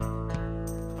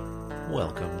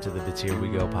Welcome to the But Here We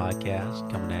Go podcast,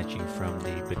 coming at you from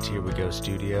the But Here We Go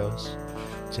studios.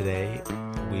 Today,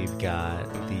 we've got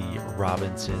the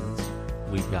Robinsons,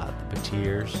 we've got the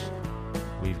Batirs,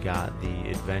 we've got the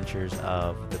adventures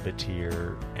of the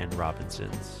Batir and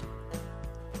Robinsons.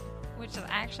 Which is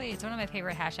actually, it's one of my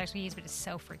favorite hashtags we use, but it's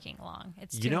so freaking long.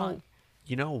 It's too long.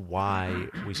 You know why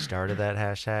we started that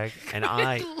hashtag? And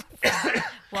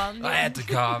Well, I had to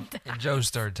cough, and Joe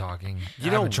started talking.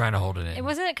 I've been trying to hold it in. it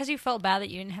wasn't because you felt bad that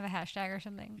you didn't have a hashtag or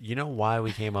something. you know why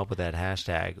we came up with that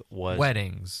hashtag was...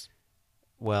 Weddings.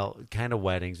 Well, kind of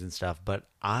weddings and stuff, but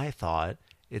I thought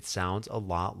it sounds a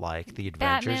lot like the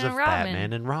adventures of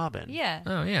Batman and Robin. Yeah.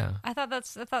 Oh, yeah. I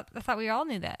thought we all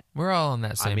knew that. We're all on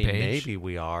that same page. Maybe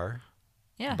we are.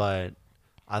 Yeah. But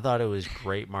I thought it was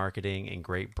great marketing and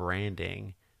great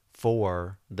branding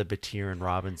for the Batir and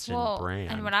Robinson brand.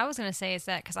 And what I was going to say is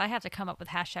that because I have to come up with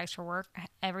hashtags for work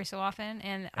every so often,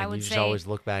 and I would you say just always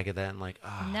look back at that and like,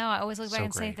 no, I always look back so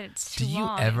and say great. that it's too Do you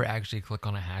long. ever actually click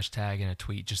on a hashtag in a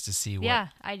tweet just to see what? Yeah,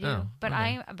 I do. Oh, but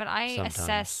okay. I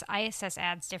Sometimes. assess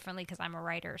ads differently because I'm a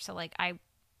writer. So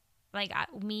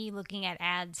me looking at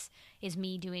ads is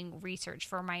me doing research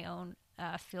for my own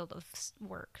field of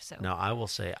work. So now I will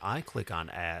say I click on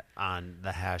the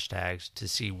hashtags to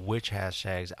see which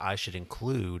hashtags I should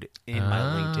include in my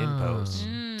LinkedIn posts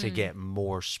to get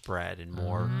more spread and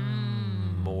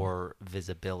more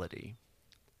visibility.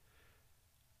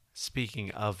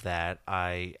 Speaking of that,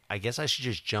 I guess I should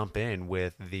just jump in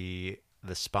with the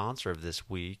sponsor of this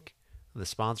week. The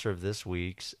sponsor of this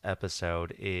week's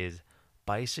episode is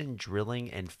Bison Drilling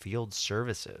and Field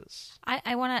Services.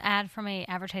 I want to add from a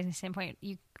advertising standpoint,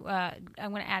 I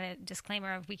want to add a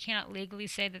disclaimer of we cannot legally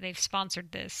say that they've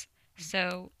sponsored this.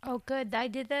 So Oh, good. I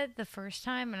did that the first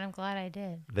time, and I'm glad I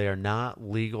did. They are not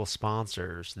legal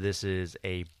sponsors. This is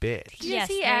a bit. Yes,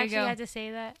 he there you actually go. had to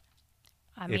say that?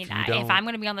 I If mean, you if don't- I'm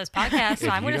going to be on this podcast, so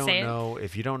I'm going to say it.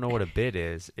 If you don't know what a bid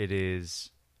is, it is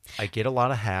I get a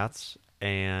lot of hats,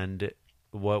 and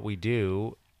what we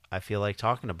do, I feel like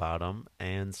talking about them,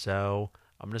 and so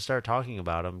I'm going to start talking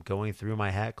about them, going through my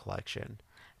hat collection.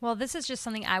 Well, this is just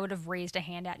something I would have raised a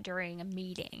hand at during a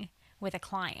meeting with a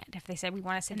client if they said we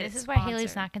want to say And this this is why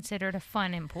Haley's not considered a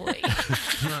fun employee.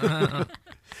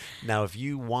 Now, if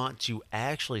you want to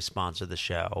actually sponsor the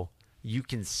show, you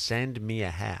can send me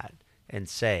a hat and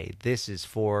say, this is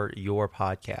for your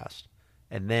podcast.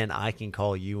 And then I can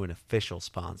call you an official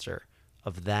sponsor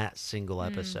of that single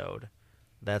episode.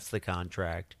 That's the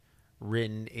contract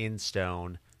written in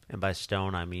stone. And by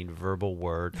stone, I mean verbal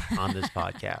word on this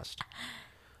podcast.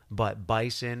 But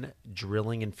Bison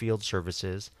Drilling and Field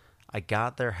Services, I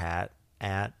got their hat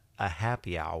at a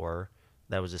happy hour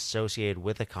that was associated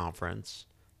with a conference.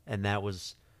 And that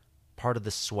was part of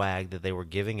the swag that they were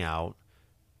giving out,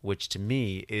 which to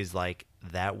me is like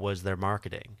that was their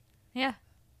marketing. Yeah.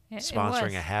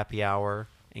 Sponsoring a happy hour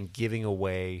and giving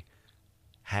away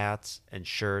hats and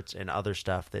shirts and other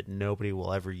stuff that nobody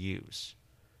will ever use.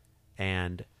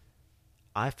 And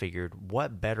I figured,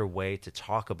 what better way to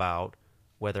talk about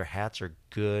whether hats are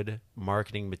good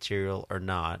marketing material or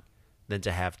not than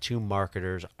to have two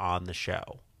marketers on the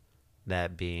show,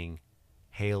 that being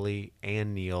Haley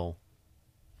and Neil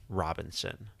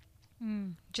Robinson.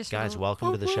 Guys,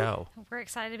 welcome to the show. We're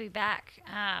excited to be back.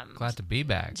 Glad to be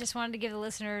back. Just wanted to give the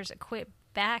listeners a quick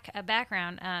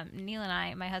background. Neil and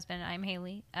I, my husband, I'm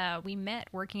Haley, we met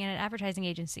working at an advertising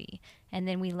agency, and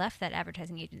then we left that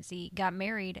advertising agency, got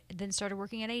married, then started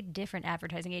working at a different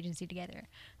advertising agency together.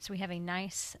 So we have a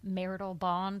nice marital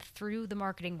bond through the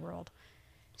marketing world.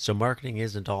 So marketing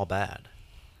isn't all bad.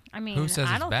 I mean, Who says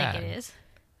I it's don't bad? think it is.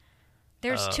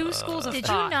 There's two schools of Did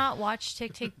thought. you not watch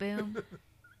Tick Tick Boom?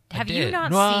 Have I you did.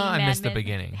 not Well, seen I Mad missed the Men?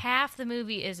 beginning. Half the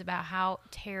movie is about how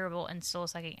terrible and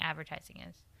soul-sucking advertising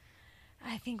is.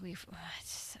 I think okay.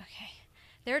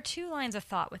 There are two lines of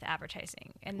thought with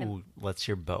advertising, and Ooh, let's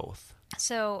hear both.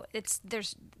 so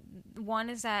there's one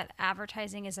is that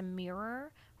advertising is a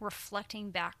mirror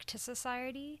reflecting back to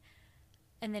society,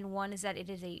 and then one is that it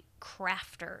is a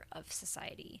crafter of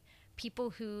society.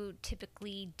 People who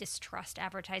typically distrust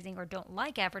advertising or don't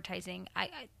like advertising,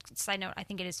 side note, I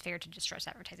think it is fair to distrust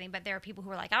advertising, but there are people who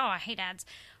are like, oh, I hate ads.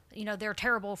 You know, they're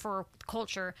terrible for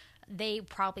culture. They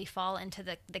probably fall into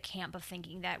the camp of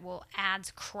thinking that, well,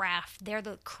 ads craft, they're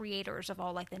the creators of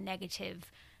all like the negative,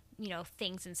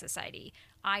 things in society.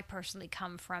 I personally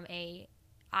come from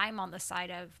I'm on the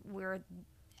side of where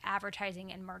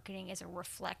advertising and marketing is a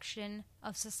reflection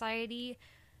of society.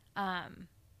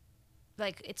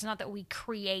 Like, it's not that we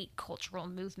create cultural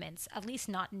movements, at least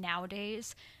not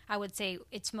nowadays. I would say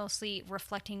it's mostly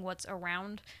reflecting what's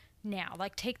around now.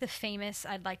 Like, take the famous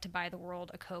 "I'd like to buy the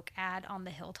world a Coke" ad on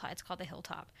the Hilltop. It's called the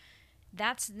Hilltop.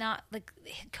 That's not, like,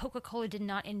 Coca-Cola did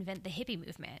not invent the hippie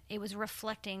movement. It was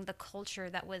reflecting the culture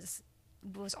that was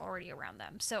already around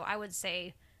them. So I would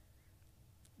say,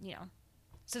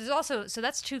 so there's also, so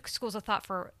that's two schools of thought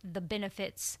for the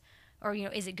benefits, or,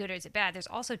 is it good or is it bad? There's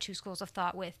also two schools of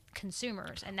thought with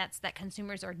consumers, and that's that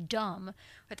consumers are dumb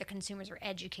or that consumers are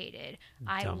educated.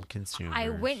 Dumb consumers. I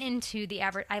went into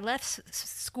I left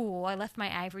school, I left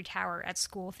my ivory tower at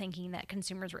school thinking that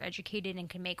consumers were educated and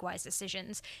can make wise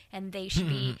decisions, and they should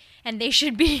be,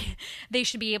 they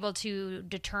should be able to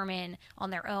determine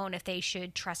on their own if they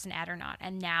should trust an ad or not.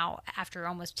 And now, after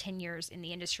almost 10 years in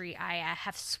the industry, I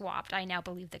have swapped. I now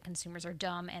believe that consumers are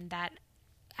dumb and that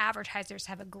advertisers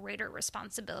have a greater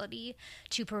responsibility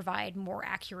to provide more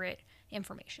accurate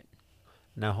information.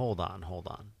 Now, hold on.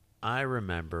 I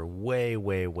remember way,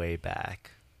 way, way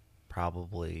back,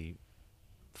 probably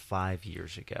 5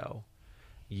 years ago,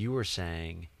 you were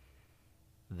saying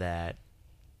that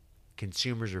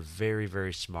consumers are very,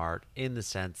 very smart in the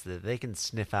sense that they can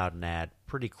sniff out an ad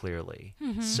pretty clearly.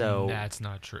 Mm-hmm. So that's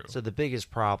not true. So the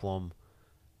biggest problem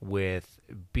with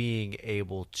being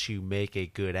able to make a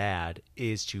good ad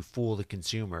is to fool the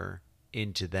consumer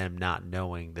into them not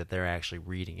knowing that they're actually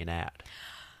reading an ad.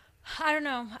 I don't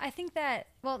know. I think that,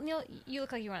 well, Neil, you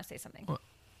look like you want to say something.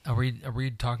 Are we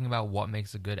talking about what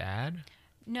makes a good ad?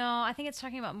 No, I think it's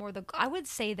talking about more I would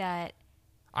say the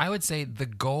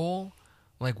goal,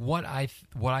 like what I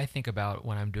think about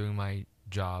when I'm doing my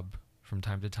job from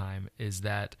time to time is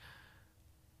that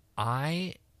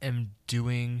I am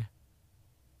doing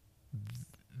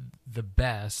the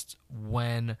best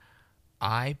when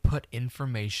I put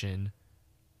information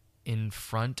in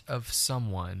front of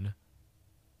someone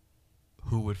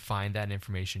who would find that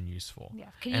information useful. Yeah.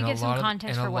 Can you give some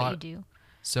context for what you do?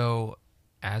 So,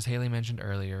 as Haley mentioned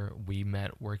earlier, we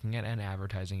met working at an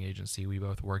advertising agency. We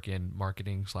both work in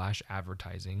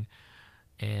marketing/advertising,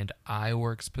 and I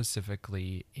work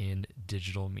specifically in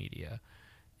digital media.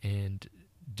 And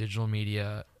digital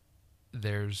media,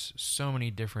 there's so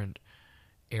many different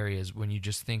areas when you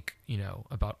just think,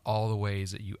 about all the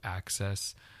ways that you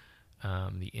access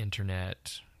the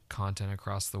internet, content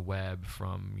across the web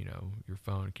from, your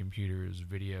phone, computers,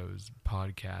 videos,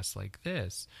 podcasts like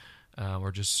this,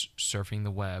 or just surfing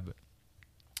the web.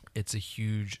 It's a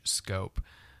huge scope.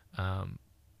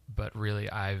 But really,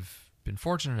 I've been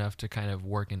fortunate enough to kind of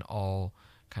work in all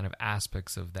kind of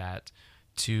aspects of that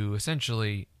to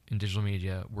essentially, in digital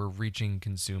media, we're reaching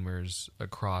consumers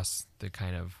across the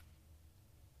kind of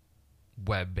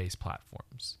web-based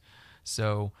platforms.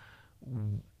 So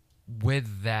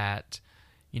with that,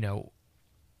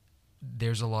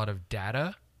 there's a lot of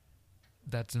data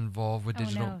that's involved with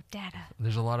digital. Oh no, data.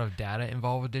 There's a lot of data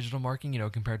involved with digital marketing,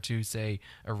 compared to, say,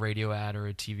 a radio ad or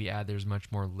a TV ad. There's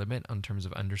much more limit in terms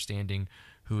of understanding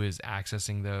who is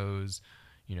accessing those,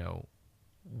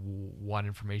 what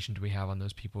information do we have on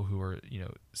those people who are,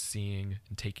 seeing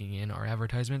and taking in our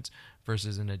advertisements,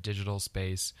 versus in a digital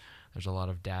space, there's a lot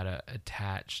of data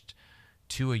attached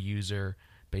to a user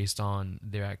based on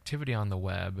their activity on the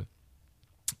web.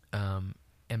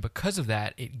 And because of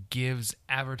that, it gives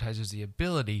advertisers the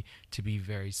ability to be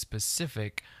very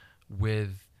specific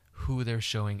with who they're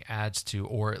showing ads to,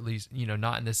 or at least,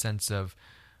 not in the sense of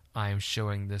I'm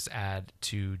showing this ad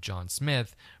to John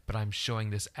Smith, but I'm showing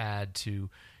this ad to,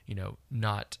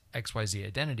 not XYZ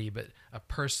identity, but a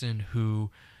person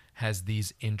who has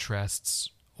these interests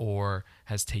or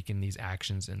has taken these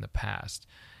actions in the past.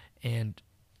 And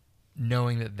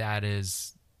knowing that that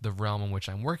is the realm in which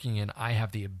I'm working in, I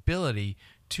have the ability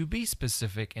to be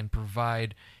specific and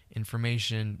provide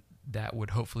information that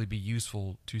would hopefully be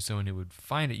useful to someone who would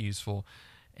find it useful.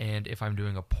 And if I'm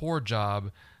doing a poor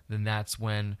job, then that's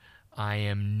when I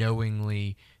am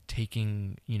knowingly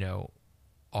taking,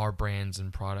 our brands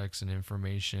and products and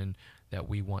information that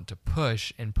we want to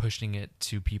push and pushing it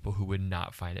to people who would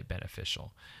not find it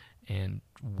beneficial. And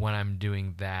when I'm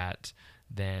doing that,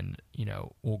 then,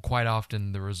 quite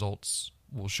often the results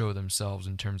will show themselves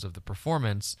in terms of the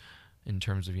performance, in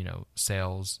terms of,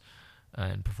 sales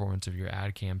and performance of your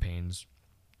ad campaigns.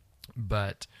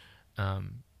 But I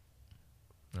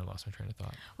lost my train of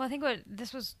thought. Well, I think what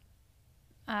this was,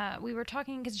 we were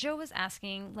talking, because Joe was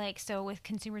asking, so with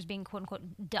consumers being quote unquote,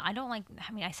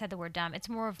 I said the word dumb. It's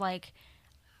more of like,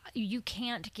 you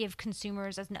can't give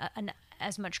consumers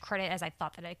as much credit as I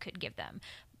thought that I could give them.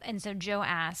 And so Joe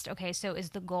asked, okay, so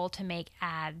is the goal to make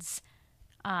ads,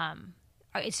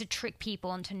 it's to trick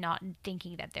people into not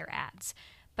thinking that they're ads.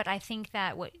 But I think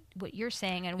that what you're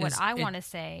saying and what I want to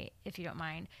say, if you don't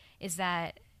mind, is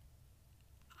that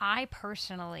I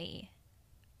personally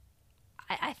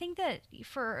I think that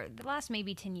for the last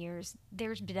maybe 10 years,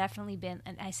 there's definitely been,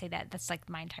 and I say that's like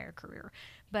my entire career,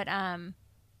 but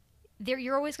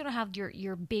you're always going to have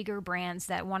your bigger brands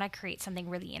that want to create something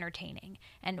really entertaining.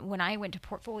 And when I went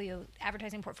to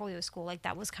advertising portfolio school, like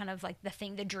that was kind of like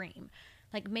the dream.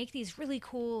 Like make these really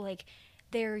cool, like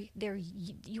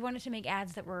you wanted to make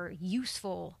ads that were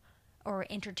useful or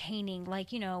entertaining. Like,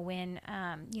 when,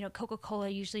 Coca-Cola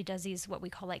usually does these, what we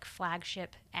call like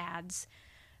flagship ads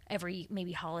every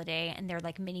maybe holiday, and they're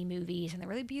like mini movies, and they're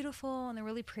really beautiful and they're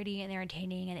really pretty and they're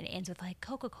entertaining, and it ends with like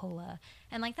Coca-Cola,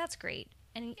 and like that's great.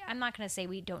 And I'm not going to say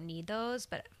we don't need those,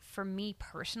 but for me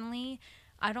personally,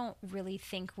 I don't really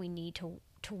think we need to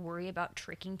worry about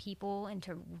tricking people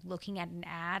into looking at an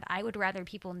ad. I would rather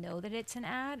people know that it's an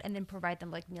ad and then provide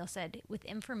them, like Neil said, with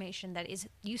information that is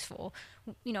useful,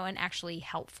 and actually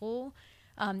helpful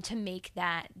to make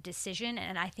that decision.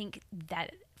 And I think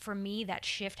that for me, that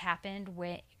shift happened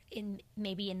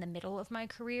maybe in the middle of my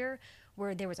career,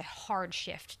 where there was a hard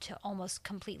shift to almost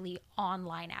completely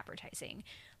online advertising.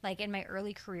 Like in my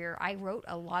early career, I wrote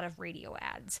a lot of radio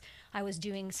ads. I was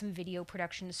doing some video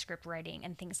production, script writing,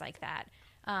 and things like that.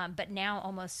 But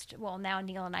now now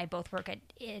Neil and I both work at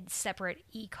separate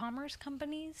e-commerce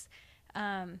companies.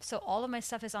 So all of my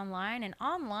stuff is online, and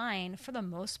online for the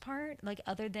most part, like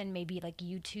other than maybe like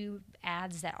YouTube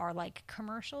ads that are like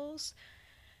commercials,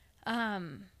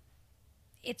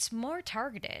 it's more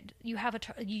targeted. You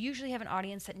usually have an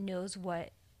audience that knows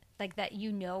what, like that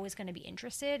is going to be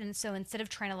interested. And so instead of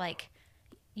trying to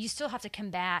you still have to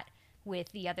combat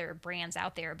with the other brands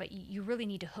out there, but you really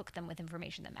need to hook them with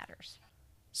information that matters.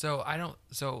 So I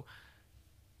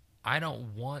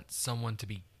don't want someone to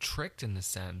be tricked in the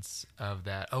sense of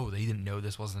that, oh, they didn't know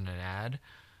this wasn't an ad.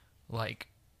 Like,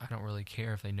 I don't really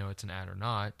care if they know it's an ad or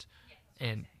not.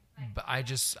 But I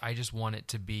just want it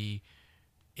to be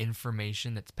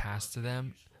information that's passed to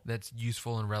them that's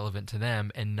useful and relevant to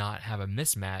them, and not have a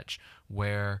mismatch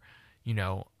where,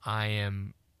 I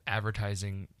am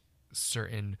advertising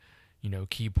certain,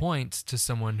 key points to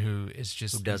someone who is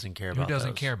just who doesn't care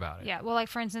about it. Yeah. Well, like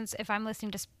for instance, if I'm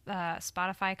listening to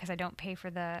Spotify, because I don't pay for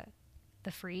the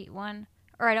free one,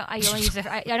 or I only use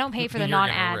I don't pay for the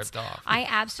non-ads. I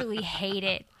absolutely hate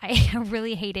it. I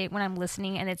really hate it when I'm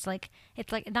listening and it's like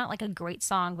not like a great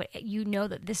song, but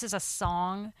that this is a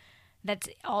song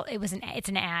it's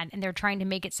an ad, and they're trying to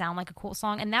make it sound like a cool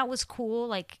song. And that was cool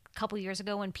like a couple years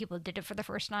ago when people did it for the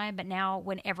first time, but now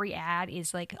when every ad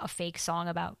is like a fake song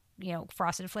about,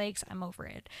 Frosted Flakes, I'm over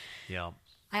it. Yeah.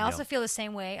 I also feel the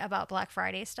same way about Black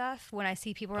Friday stuff when I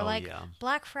see people are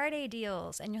Black Friday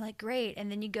deals, and you're like, great.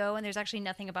 And then you go and there's actually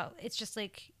nothing about, it's just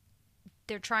like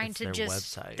they're trying to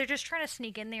website. They're just trying to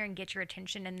sneak in there and get your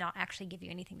attention and not actually give you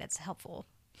anything that's helpful.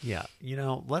 Yeah.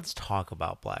 Let's talk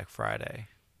about Black Friday.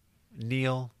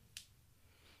 Neil,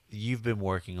 you've been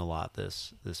working a lot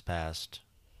this past,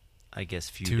 I guess,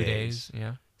 few 2 days.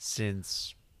 Yeah.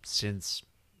 Since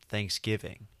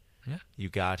Thanksgiving. Yeah. You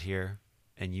got here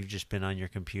and you've just been on your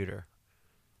computer.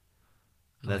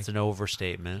 That's an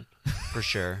overstatement for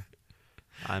sure.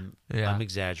 I'm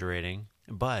exaggerating,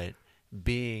 but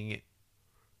being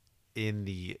in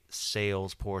the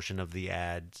sales portion of the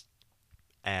ads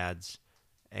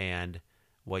and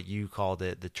what you called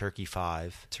it, the Turkey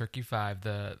 5. Turkey 5,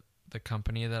 the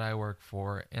company that I work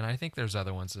for, and I think there's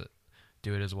other ones that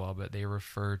do it as well, but they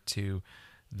refer to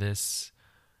this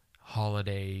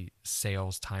holiday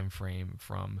sales time frame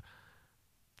from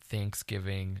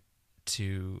Thanksgiving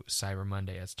to Cyber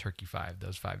Monday as Turkey 5,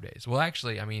 those 5 days. Well,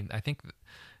 actually, I mean, I think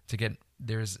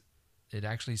it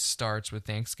actually starts with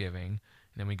Thanksgiving,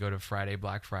 and then we go to Friday,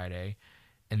 Black Friday,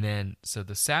 and then so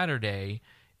the Saturday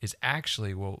is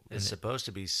actually it's supposed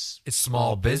to be it's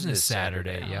Small Business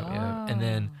Saturday. Oh. Yeah. And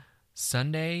then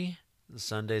Sunday's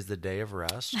the day of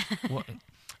rest. Well,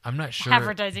 I'm not sure.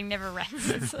 Advertising never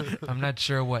rests. I'm not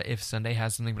sure if Sunday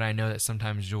has something, but I know that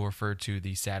sometimes you'll refer to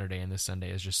the Saturday and the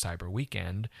Sunday as just Cyber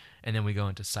Weekend, and then we go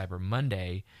into Cyber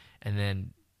Monday, and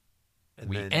then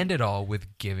we end it all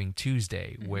with Giving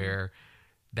Tuesday, where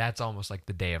that's almost like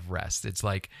the day of rest. It's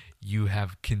like you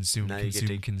have consumed.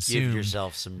 Give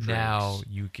yourself some drinks. Now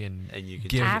you can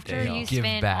give after you give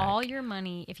spend back. all your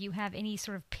money. If you have any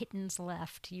sort of pittance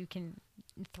left, you can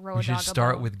throw we a dog should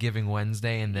start a bone. with Giving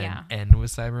Wednesday and then end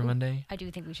with Cyber Monday. I do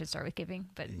think we should start with giving,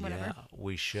 but whatever. Yeah,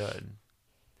 we should.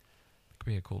 Could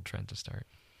be a cool trend to start.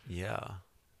 Yeah.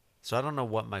 So I don't know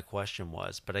what my question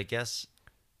was, but I guess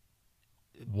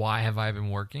why have I been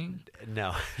working?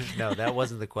 No, that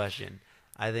wasn't the question.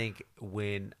 I think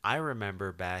when I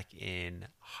remember back in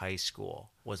high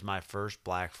school was my first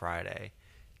Black Friday,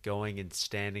 going and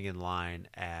standing in line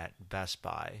at Best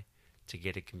Buy to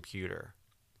get a computer.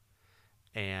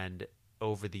 And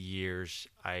over the years,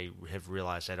 I have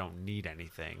realized I don't need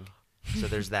anything. So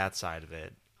there's that side of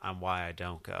it on why I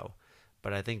don't go.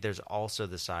 But I think there's also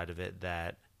the side of it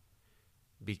that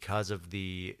because of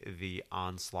the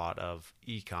onslaught of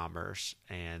e-commerce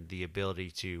and the ability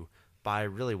to buy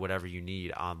really whatever you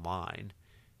need online,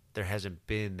 there hasn't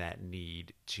been that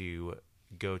need to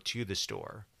go to the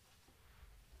store.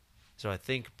 So I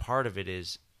think part of it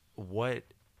is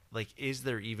is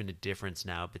there even a difference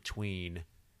now between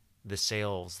the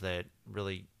sales that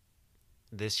really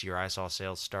this year I saw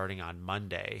sales starting on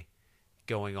Monday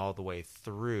going all the way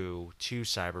through to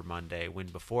Cyber Monday, when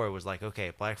before it was like,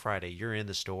 okay, Black Friday, you're in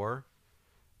the store.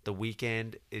 The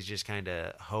weekend is just kind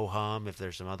of ho-hum if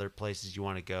there's some other places you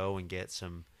want to go and get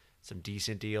some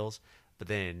decent deals. But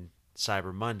then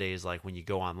Cyber Monday is like when you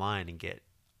go online and get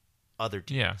other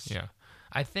deals. Yeah.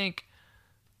 I think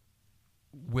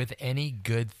with any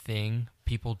good thing,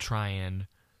 people try and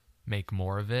make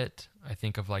more of it. I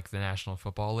think of like the National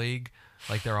Football League.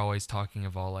 Like they're always talking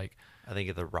of all like, I think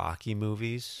of the Rocky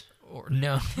movies. or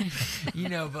no,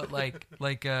 but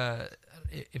like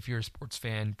if you're a sports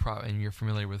fan and you're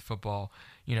familiar with football,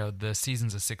 the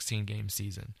season's a 16-game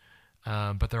season.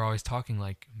 But they're always talking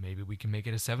like maybe we can make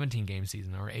it a 17-game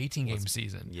season or 18-game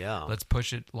season. Yeah. Let's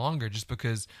push it longer just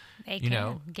because, They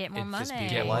can get more it's just money.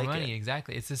 get more like money. it.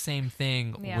 Exactly. It's the same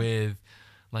thing Yeah. with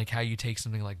like how you take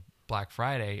something like Black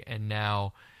Friday and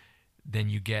now then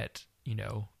you get,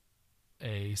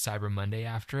 a Cyber Monday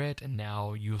after it, and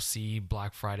now you'll see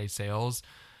Black Friday sales.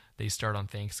 They start on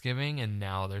Thanksgiving, and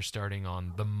now they're starting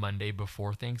on the Monday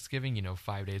before Thanksgiving,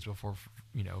 5 days before,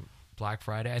 Black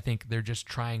Friday. I think they're just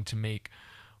trying to make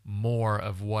more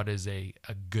of what is a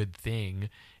good thing.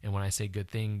 And when I say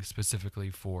good thing, specifically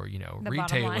for, The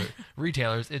bottom line.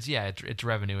 retailers, it's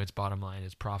revenue, it's bottom line,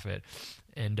 it's profit.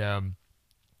 And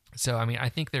so, I mean, I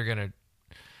think they're going to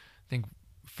think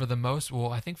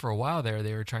I think for a while there,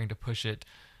 they were trying to push it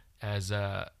as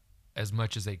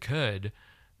much as they could.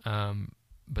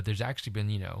 But there's actually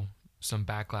been, some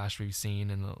backlash we've seen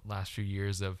in the last few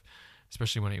years of,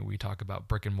 especially when we talk about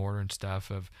brick and mortar and stuff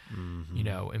of,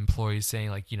 employees saying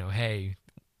like, hey,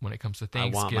 when it comes to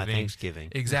Thanksgiving. I want my Thanksgiving.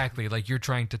 Exactly. Like you're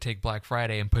trying to take Black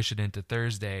Friday and push it into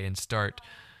Thursday and start.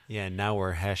 Yeah, now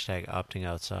we're #opting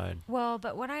outside. Well,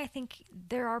 but what I think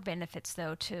there are benefits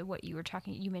though to what you were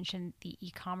talking. You mentioned the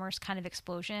e-commerce kind of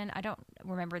explosion. I don't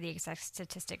remember the exact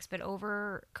statistics, but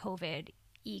over COVID,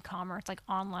 e-commerce, like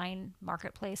online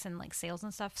marketplace and like sales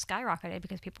and stuff, skyrocketed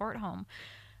because people are at home.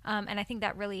 And I think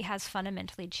that really has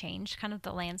fundamentally changed kind of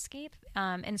the landscape.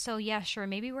 And so, yeah, sure,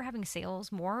 maybe we're having sales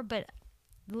more, but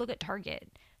look at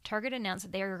Target. Target announced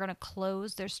that they are going to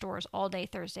close their stores all day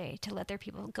Thursday to let their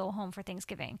people go home for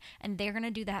Thanksgiving. And they're going to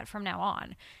do that from now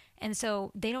on. And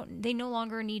so they no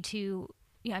longer need to,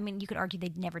 you could argue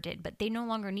they never did, but they no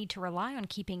longer need to rely on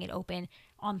keeping it open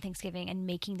on Thanksgiving and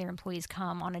making their employees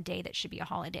come on a day that should be a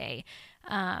holiday.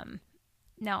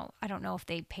 Now, I don't know if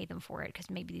they pay them for it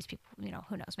because maybe these people,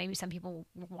 who knows? Maybe some people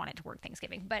wanted to work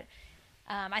Thanksgiving. But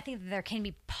I think that there can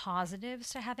be positives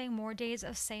to having more days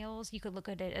of sales. You could look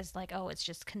at it as like, oh, it's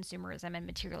just consumerism and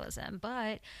materialism.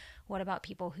 But what about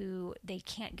people who they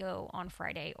can't go on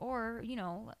Friday? Or,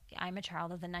 I'm a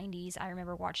child of the 90s. I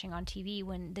remember watching on TV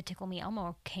when the Tickle Me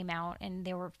Elmo came out and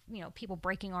there were, people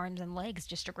breaking arms and legs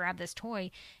just to grab this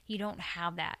toy. You don't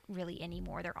have that really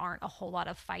anymore. There aren't a whole lot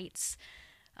of fights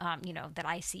that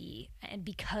I see, and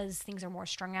because things are more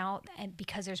strung out, and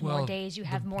because there's more days, you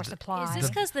have more supply. Is this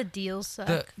because the deals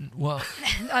suck?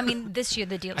 I mean, this year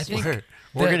the deals. I think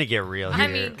We're gonna get real here. I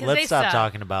mean, 'cause Let's they stop suck.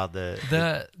 talking about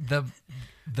the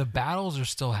the battles are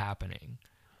still happening.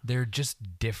 They're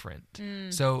just different.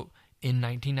 So in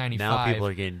 1995, now people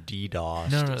are getting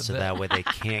DDoSed, No, so the- that way they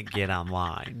can't get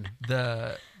online.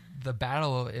 the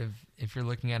battle, if you're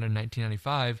looking at it in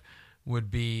 1995,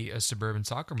 would be a suburban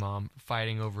soccer mom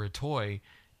fighting over a toy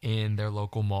in their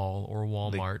local mall or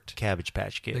Walmart. The Cabbage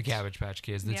Patch Kids. The Cabbage Patch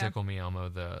Kids, the Yeah. Tickle Me Elmo,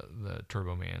 the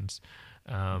Turbo Mans.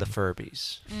 The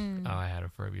Furbies. Oh, I had a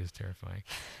Furby. It was terrifying.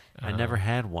 I never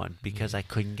had one because I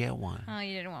couldn't get one. Oh,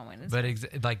 you didn't want one.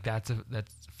 But that's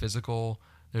physical.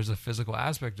 There's a physical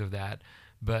aspect of that.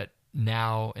 But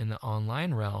now in the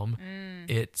online realm,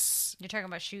 it's You're talking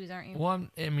about shoes, aren't you? well.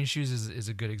 I mean, shoes is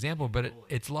a good example, but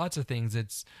it's lots of things.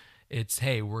 It's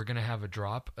hey, we're gonna have a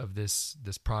drop of this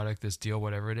product, this deal,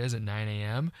 whatever it is, at 9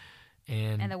 a.m.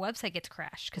 and the website gets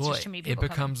crashed because there's too many it people.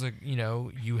 becomes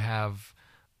you have.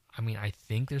 I mean, I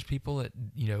think there's people that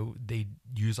they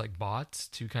use like bots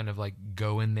to kind of like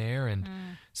go in there and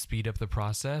speed up the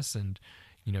process and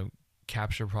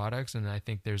capture products. And I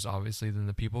think there's obviously then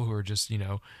the people who are just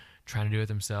trying to do it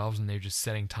themselves, and they're just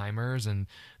setting timers, and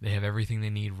they have everything they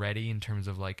need ready in terms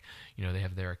of like, they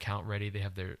have their account ready, they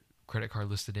have their credit card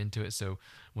listed into it, so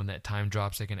when that time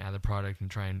drops, they can add the product and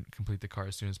try and complete the cart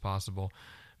as soon as possible.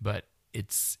 But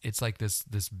it's like this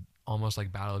almost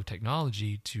like battle of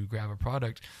technology to grab a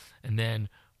product, and then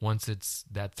once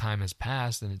that time has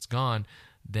passed and it's gone,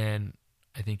 then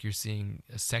I think you're seeing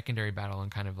a secondary battle and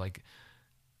kind of like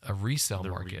a resale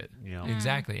market.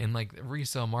 Exactly. And like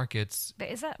resale markets. But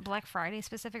is that Black Friday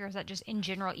specific, or is that just in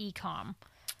general e-com?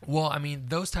 Well, I mean,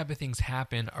 those type of things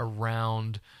happen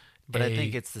around. But I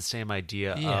think it's the same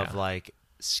idea of like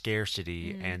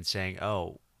scarcity and saying,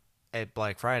 oh, at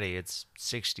Black Friday, it's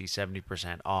 60,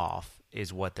 70% off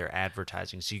is what they're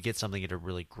advertising. So you get something at a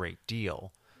really great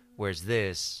deal. Whereas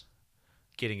this,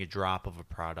 getting a drop of a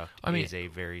product is a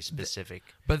very specific.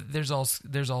 But there's all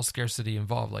scarcity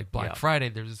involved. Like Black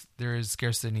Friday, there is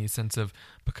scarcity in the sense of,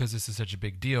 because this is such a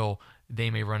big deal,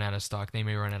 they may run out of stock, they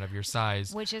may run out of your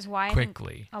size, which is why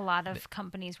quickly. I think a lot of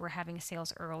companies were having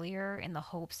sales earlier in the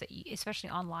hopes that you, especially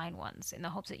online ones, in the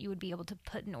hopes that you would be able to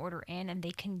put an order in and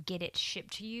they can get it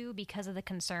shipped to you, because of the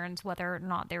concerns whether or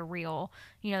not they're real,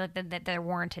 that they're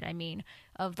warranted. I mean,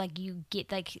 of like, you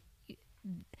get like,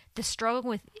 the struggle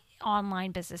with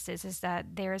online businesses is that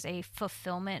there's a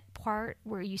fulfillment part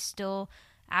where you still,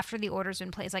 after the order's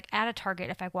been placed, like at a Target,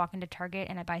 if I walk into Target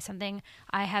and I buy something,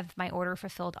 I have my order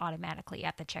fulfilled automatically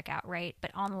at the checkout, right?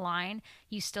 But online,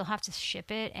 you still have to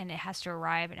ship it, and it has to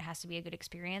arrive, and it has to be a good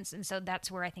experience. And so that's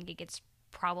where I think it gets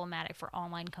problematic for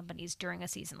online companies during a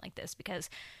season like this, because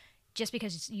just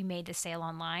because you made the sale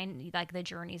online, like the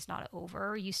journey's not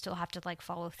over. You still have to like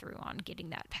follow through on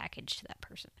getting that package to that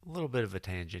person. A little bit of a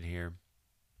tangent here.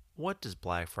 What does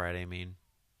Black Friday mean?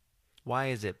 Why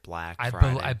is it Black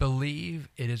Friday? I believe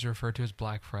it is referred to as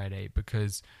Black Friday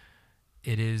because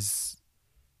it is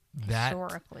that.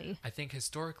 Historically. I think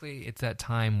historically it's that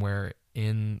time where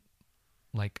in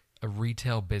like a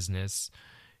retail business,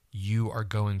 you are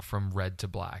going from red to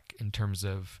black in terms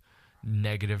of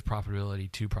negative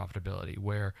profitability to profitability,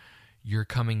 where you're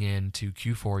coming into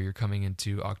Q4, you're coming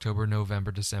into October,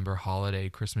 November, December, holiday,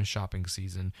 Christmas shopping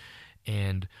season,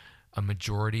 and a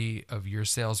majority of your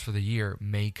sales for the year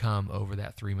may come over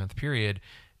that 3-month period.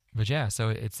 But yeah, so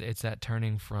it's that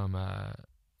turning from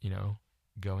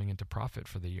going into profit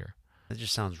for the year. That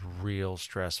just sounds real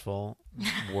stressful,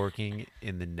 working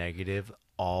in the negative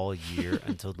all year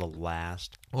until the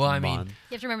last month.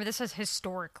 You have to remember, this was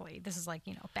historically. This is like,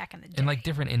 back in the day. And like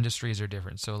different industries are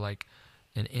different. So like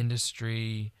an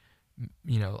industry,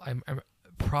 I'm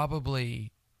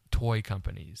probably toy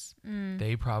companies.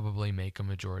 They probably make a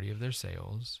majority of their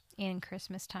sales in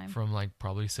Christmas time from like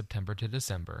probably September to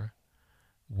December,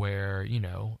 where,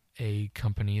 a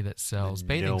company that sells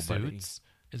bathing suits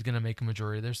is going to make a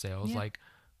majority of their sales like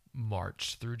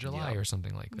March through July or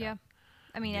something like that. Yeah.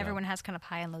 I mean, everyone has kind of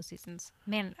high and low seasons.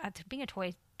 Man, being a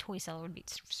toy seller would be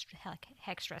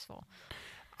heck stressful.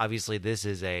 Obviously, this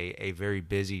is a very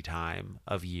busy time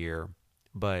of year,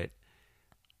 but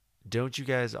don't you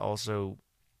guys also,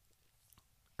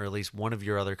 or at least one of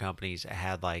your other companies,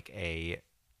 had like a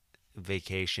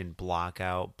vacation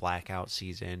blackout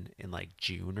season in like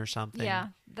June or something? Yeah,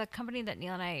 the company that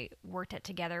Neil and I worked at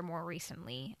together more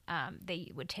recently,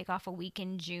 they would take off a week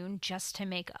in June just to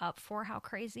make up for how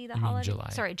crazy the holiday.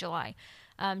 July.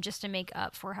 Just to make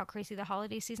up for how crazy the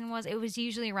holiday season was. It was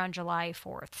usually around July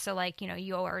 4th. So like,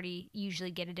 you already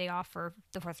usually get a day off for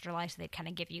the 4th of July, so they'd kind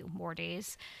of give you more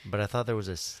days. But I thought there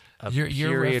was a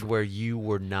period where you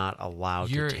were not allowed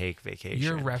to take vacation.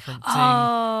 You're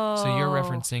referencing, so you're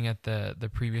referencing at the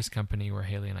previous company where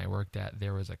Haley and I worked at,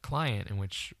 there was a client in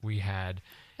which we had.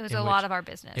 It was a lot of our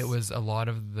business. It was a lot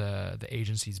of the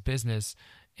agency's business,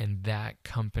 and that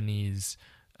company's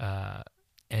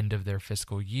end of their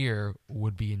fiscal year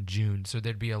would be in June. So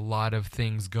there'd be a lot of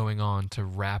things going on to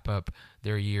wrap up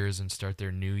their years and start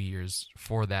their new years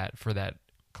for that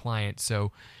client.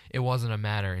 So it wasn't a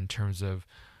matter in terms of,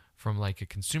 from like a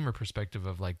consumer perspective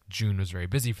of like June was very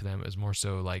busy for them. It was more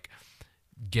so like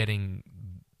getting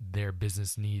their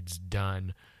business needs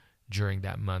done during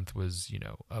that month was,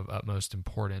 of utmost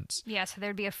importance. Yeah, so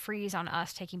there'd be a freeze on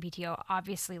us taking PTO.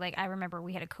 Obviously, like I remember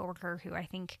we had a coworker who I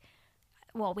think,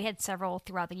 we had several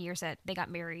throughout the years that they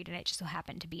got married, and it just so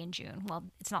happened to be in June. Well,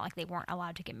 it's not like they weren't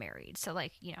allowed to get married. So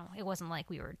like, it wasn't like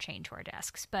we were chained to our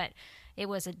desks, but it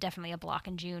was definitely a block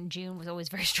in June. June was always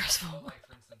very stressful.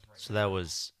 So that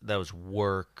was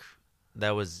work.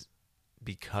 That was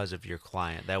because of your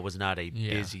client. That was not a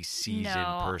busy season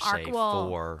per se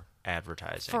for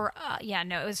advertising.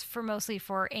 It was for mostly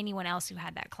for anyone else who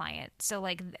had that client. So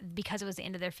like because it was the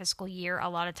end of their fiscal year, a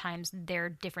lot of times their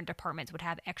different departments would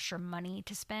have extra money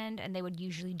to spend, and they would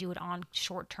usually do it on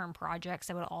short-term projects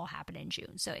that would all happen in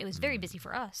June. So it was very busy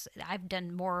for us. I've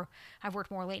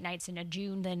worked more late nights in a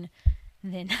June than I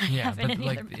have in any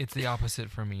other month. It's the opposite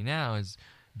for me now, is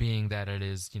being that it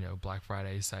is, Black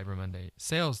Friday, Cyber Monday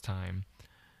sales time.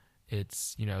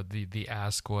 It's, the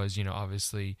ask was,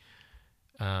 obviously,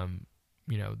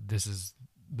 this is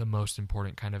the most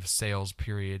important kind of sales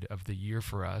period of the year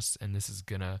for us. And this is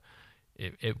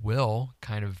it will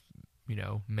kind of,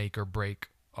 make or break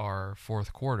our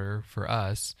fourth quarter for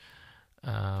us.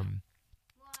 And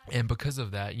because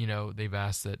of that, they've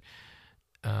asked that,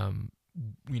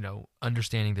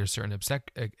 understanding there's certain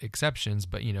exceptions,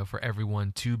 but, for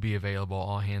everyone to be available,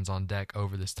 all hands on deck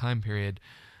over this time period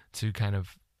to kind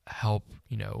of help,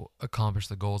 accomplish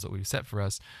the goals that we've set for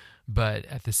us. But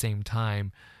at the same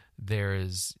time, there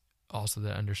is also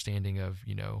the understanding of,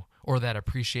 or that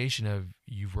appreciation of,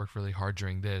 you've worked really hard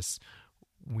during this.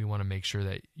 We want to make sure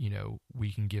that,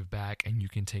 we can give back and you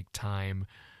can take time,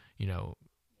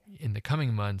 in the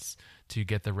coming months to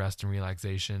get the rest and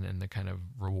relaxation and the kind of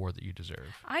reward that you deserve.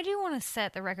 I do want to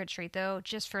set the record straight, though,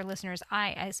 just for listeners.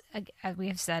 As we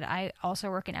have said, I also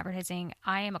work in advertising.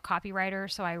 I am a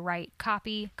copywriter, so I write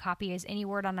copy. Copy is any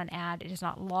word on an ad. It is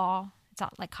not law. It's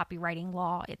not like copywriting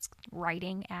law. It's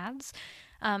writing ads.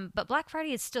 But Black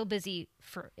Friday is still busy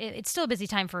it's still a busy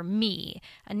time for me.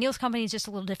 Neil's company is just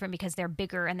a little different because they're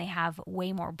bigger and they have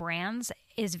way more brands.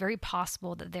 It is very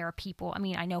possible that there are people,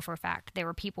 I know for a fact there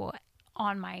were people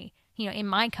on my, in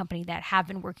my company that have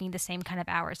been working the same kind of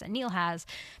hours that Neil has,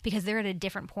 because they're at a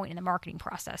different point in the marketing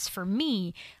process. For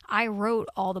me, I wrote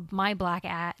all my Black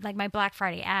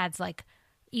Friday ads, like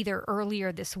either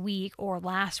earlier this week or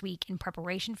last week in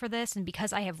preparation for this. And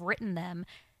because I have written them,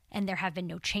 and there have been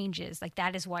no changes, like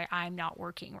that is why I'm not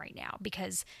working right now,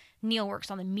 because Neil works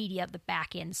on the media, the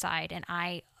back end side, and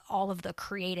all of the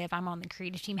creative, I'm on the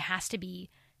creative team, has to be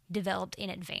developed in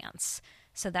advance.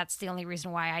 So that's the only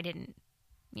reason why I didn't,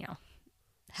 have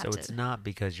so to. It's not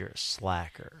because you're a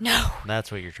slacker. No.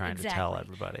 That's what you're trying to tell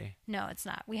Exactly. everybody. No, it's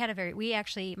not.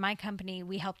 My company,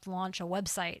 we helped launch a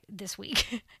website this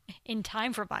week in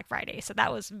time for Black Friday. So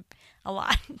that was a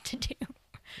lot to do.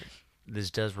 This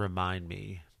does remind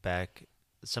me back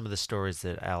some of the stories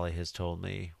that Allie has told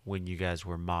me when you guys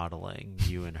were modeling,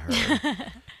 you and her.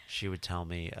 She would tell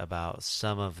me about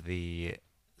some of the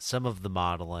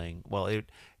modeling. Well,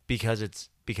 because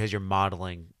you're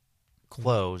modeling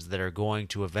clothes that are going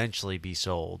to eventually be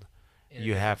sold.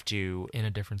 You have to in a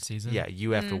different season. Yeah,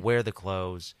 you have to wear the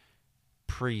clothes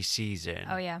pre-season.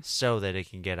 Oh, yeah. So that it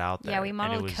can get out there. Yeah, we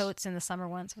modeled coats in the summer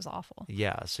once. It was awful.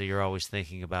 Yeah, so you're always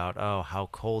thinking about, how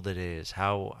cold it is,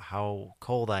 how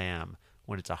cold I am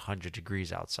when it's 100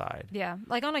 degrees outside. Yeah,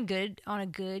 like on a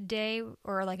good day,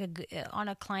 or like on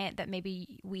a client that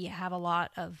maybe we have a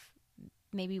lot of,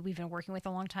 maybe we've been working with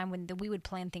a long time, when we would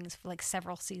plan things for like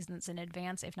several seasons in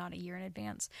advance, if not a year in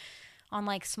advance. On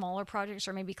like smaller projects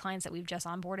or maybe clients that we've just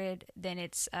onboarded, then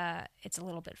it's a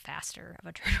little bit faster of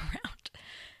a turnaround.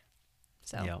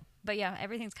 So, Yep. But yeah,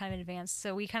 everything's kind of in advance.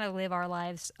 So we kind of live our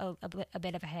lives a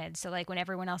bit of ahead. So like when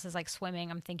everyone else is like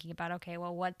swimming, I'm thinking about, okay,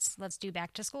 well, let's do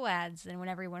back to school ads. And when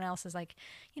everyone else is like,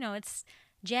 it's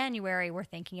January, we're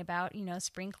thinking about,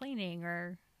 spring cleaning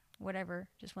or whatever,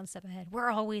 just one step ahead.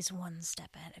 We're always one step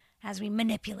ahead as we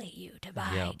manipulate you to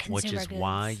buy consumer which is goods.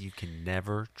 why you can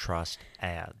never trust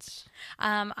ads.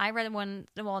 I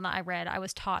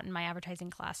was taught in my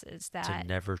advertising classes that To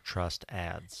never trust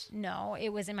ads. No, it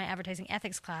was in my advertising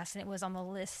ethics class, and it was on the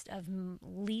list of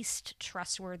least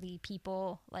trustworthy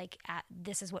people.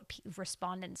 This is what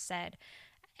respondents said.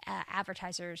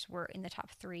 Advertisers were in the top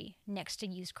 3, next to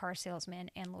used car salesmen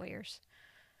and lawyers.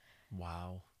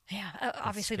 Wow. Yeah,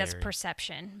 obviously that's scary.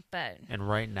 perception, but... And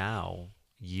right now,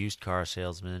 used car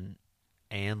salesmen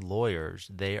and lawyers,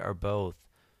 they are both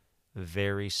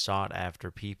very sought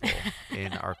after people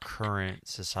in our current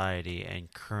society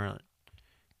and current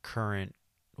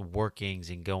workings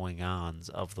and going-ons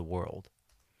of the world.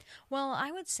 Well,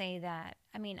 I would say that,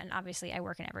 and obviously I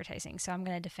work in advertising, so I'm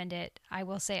going to defend it. I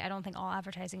will say I don't think all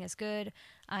advertising is good.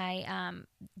 I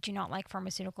do not like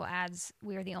pharmaceutical ads.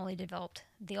 We are the only developed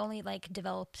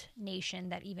nation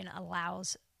that even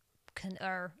allows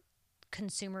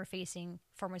consumer-facing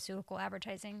pharmaceutical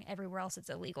advertising. Everywhere else it's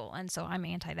illegal, and so I'm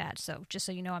anti that. So just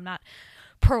so you know, I'm not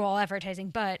pro all advertising,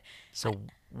 but... So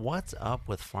what's up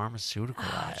with pharmaceutical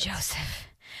ads? Joseph.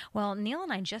 Well, Neil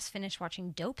and I just finished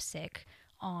watching Dope Sick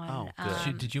on. Oh,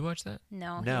 good. Did you watch that?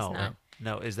 No, he's No, not.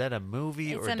 no. Is that a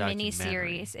movie It's or a documentary? mini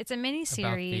series. It's a mini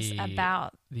series the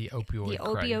about The opioid the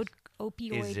crisis.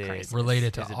 opioid Is it crisis.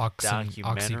 Related to is it Oxycontin.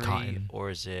 documentary or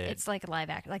is it? It's like live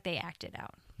act, like they acted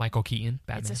out. Michael Keaton,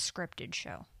 Batman. It's a scripted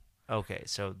show. Okay,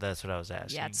 so that's what I was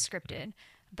asking. Yeah, it's scripted,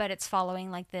 but it's following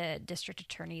like the district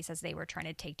attorneys as they were trying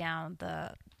to take down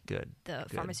the good.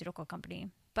 pharmaceutical company.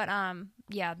 But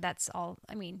yeah, that's all.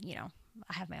 I mean,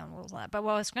 I have my own rules on that. But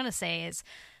what I was gonna say is,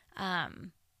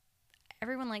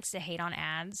 everyone likes to hate on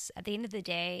ads. At the end of the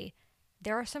day,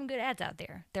 there are some good ads out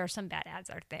there. There are some bad ads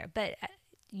out there. But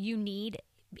you need,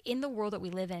 in the world that we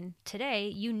live in today,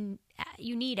 you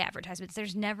need advertisements.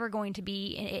 There's never going to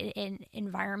be an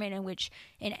environment in which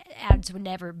ads would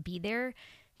never be there,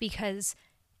 because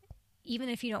even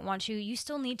if you don't want to, you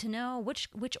still need to know which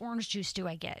orange juice do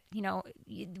I get.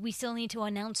 We still need to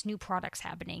announce new products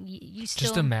happening. You still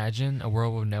Just imagine a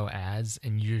world with no ads,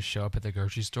 and you just show up at the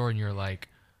grocery store, and you're like,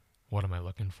 "What am I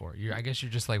looking for?" I guess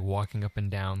you're just like walking up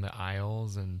and down the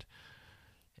aisles and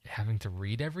having to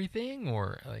read everything,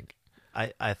 or like.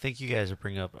 I think you guys are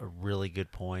bringing up a really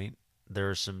good point. There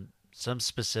are some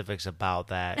specifics about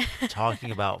that.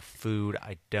 Talking about food,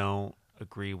 I don't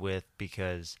agree with,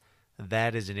 because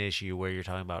that is an issue where you're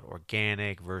talking about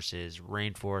organic versus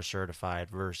rainforest certified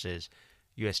versus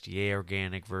USDA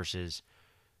organic versus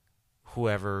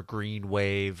whoever, Green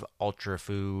Wave, Ultra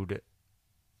Food,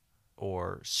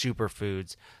 or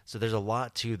superfoods. So there's a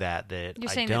lot to that You're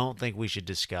I saying don't think we should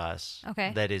discuss.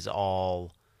 Okay. That is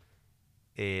all.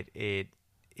 It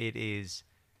is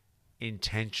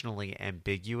intentionally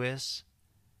ambiguous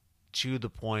to the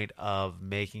point of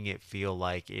making it feel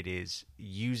like it is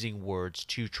using words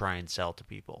to try and sell to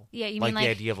people. Yeah, you like mean the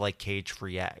like- idea of like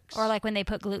cage-free eggs. or like when they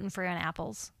put gluten-free on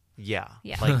apples. Yeah.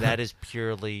 Yeah. Like that is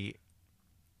purely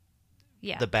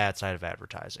Yeah. the bad side of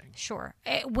advertising. Sure.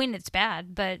 When it's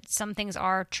bad, but some things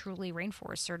are truly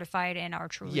rainforest certified and are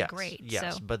truly Yes, great.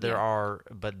 yes, So, but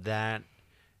that,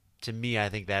 to me, I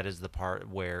think that is the part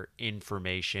where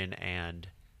information and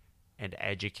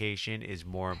education is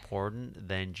more important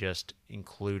than just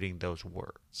including those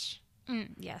words.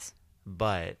 yes.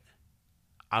 But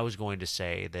I was going to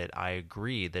say that I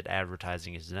agree that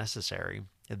advertising is necessary.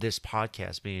 This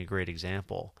podcast being a great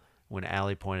example, when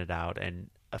Allie pointed out, and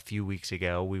a few weeks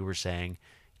ago we were saying,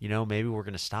 maybe we're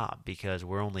going to stop because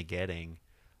we're only getting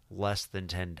less than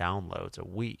 10 downloads a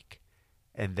week.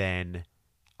 And then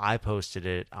I posted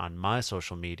it on my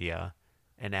social media,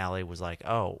 and Allie was like,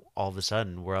 oh, all of a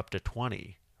sudden we're up to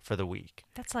 20 for the week.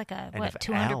 That's like a, And if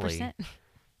 200%?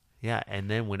 Yeah, and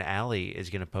then when Allie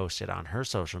is going to post it on her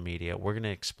social media, we're going to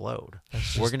explode.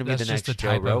 That's We're just- going to be that's the just next the Joe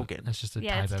type of- Rogan. That's just a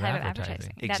Yeah, type it's a of type of advertising.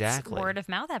 advertising. Exactly. That's word of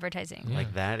mouth advertising. Yeah.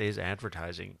 Like that is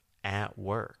advertising at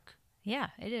work. Yeah,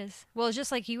 it is. Well, it's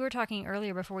just like you were talking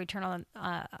earlier before we turn on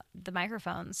the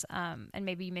microphones, and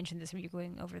maybe you mentioned this when you were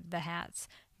going over the hats,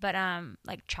 but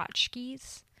like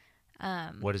tchotchkes.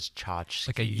 What is tchotchke?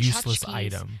 Like a useless Tchotchkes.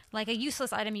 item. Like a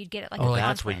useless item you'd get at like Oh, a like-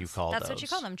 That's what conference. you call That's what you those.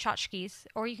 call them, tchotchkes.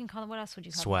 Or you can call them, what else would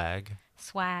you call them? Swag.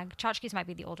 Swag. Tchotchkes might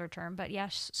be the older term, but yeah,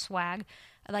 swag.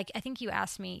 Like, I think you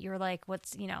asked me, you were like,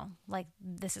 what's, like,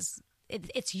 this is,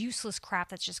 it's useless crap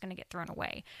that's just going to get thrown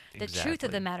away. The truth of Exactly.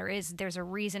 the matter is there's a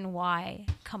reason why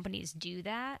companies do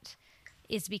that,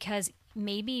 is because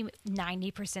maybe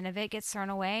 90% of it gets thrown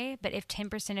away, but if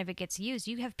 10% of it gets used,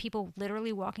 you have people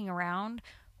literally walking around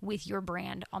with your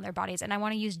brand on their bodies. And I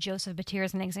want to use Joseph Batir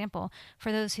as an example.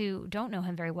 For those who don't know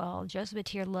him very well, Joseph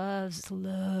Batir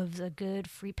loves a good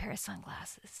free pair of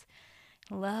sunglasses.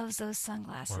 Loves those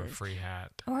sunglasses. Or a free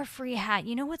hat. Or a free hat.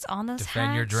 You know what's on those Defend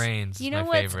hats? your drains You is know my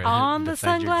what's favorite. on the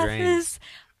Defend your drains. sunglasses?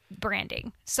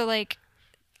 Branding. So, like,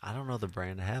 I don't know the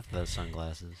brand of half of those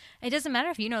sunglasses. it doesn't matter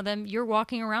if you know them. You're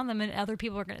walking around them, and other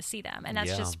people are going to see them, and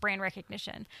that's Yeah. just brand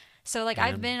recognition. So, like, And-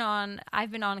 I've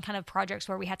been on kind of projects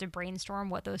where we had to brainstorm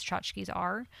what those tchotchkes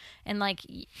are, and like,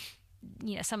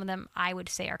 some of them I would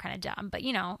say are kind of dumb, but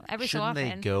every so Shouldn't often,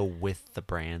 they go with the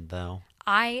brand though?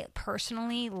 I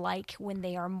personally like when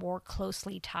they are more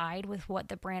closely tied with what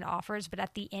the brand offers. But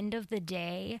at the end of the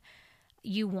day,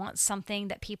 you want something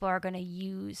that people are going to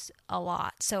use a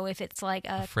lot. So if it's like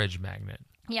A fridge magnet.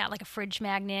 like a fridge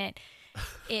magnet,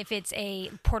 if it's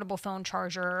a portable phone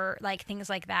charger, like things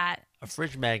like that. A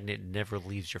fridge magnet never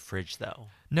leaves your fridge though.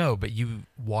 No, but you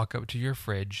walk up to your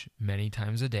fridge many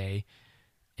times a day,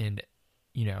 and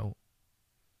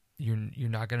you're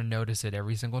not going to notice it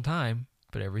every single time,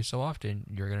 but every so often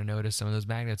you're going to notice some of those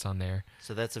magnets on there.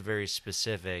 So that's a very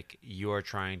specific, you're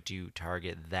trying to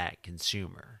target that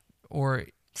consumer. Or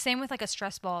Same with like a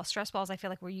stress ball. Stress balls, I feel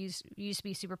like used to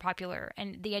be super popular.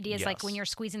 And the idea is like Yes. when you're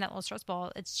squeezing that little stress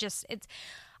ball, it's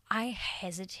I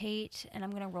hesitate, and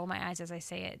I'm going to roll my eyes as I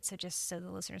say it, so just so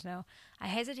the listeners know, I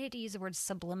hesitate to use the word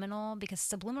subliminal because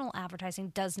subliminal advertising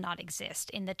does not exist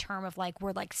in the term of like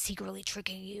we're like secretly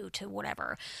tricking you to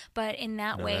whatever. But in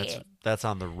that No, way, that's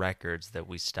on the records that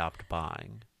we stopped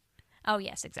buying. oh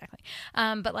yes, exactly.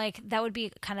 But like that would be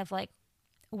kind of like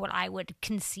what I would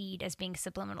concede as being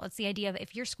subliminal. It's the idea of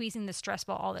if you're squeezing the stress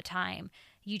ball all the time,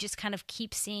 you just kind of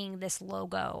keep seeing this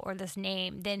logo or this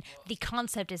name, then the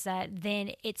concept is that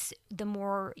then it's the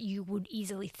more you would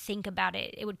easily think about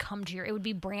it, it would come to it would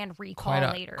be brand recall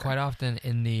later. Quite often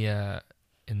in the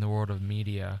world of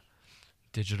media,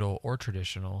 digital or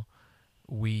traditional,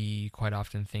 we quite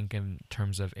often think in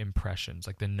terms of impressions,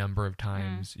 like the number of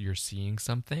times you're seeing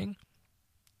something.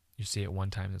 You see it one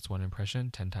time, that's one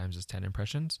impression. 10 times is 10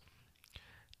 impressions.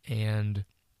 And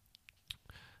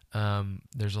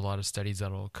there's a lot of studies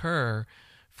that will occur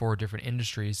for different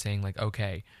industries saying like,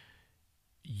 okay,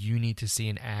 you need to see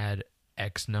an ad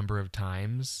X number of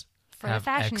times, For the have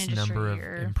fashion X industry, number of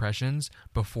or- impressions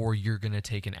before you're going to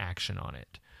take an action on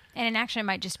it. And an action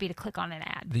might just be to click on an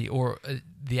ad.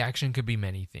 The action could be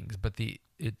many things, but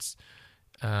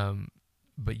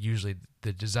but usually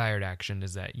the desired action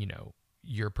is that, you know,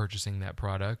 you're purchasing that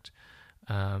product.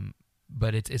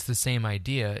 But it's the same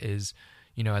idea is,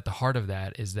 you know, at the heart of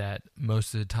that is that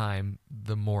most of the time,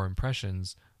 the more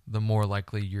impressions, the more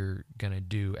likely you're going to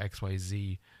do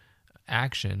XYZ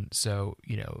action. So,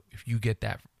 you know, if you get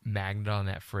that magnet on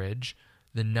that fridge,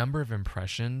 the number of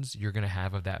impressions you're going to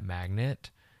have of that magnet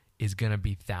is going to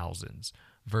be thousands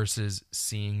versus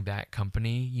seeing that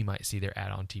company, you might see their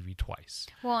ad on TV twice.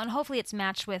 Well, and hopefully it's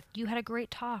matched with you had a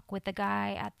great talk with the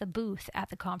guy at the booth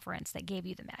at the conference that gave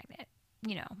you the magnet.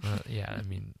 You know, Yeah, I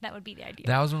mean, that would be the idea.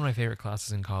 that was one of my favorite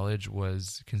classes in college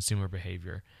was consumer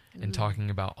behavior and talking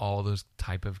about all those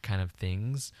type of kind of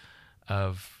things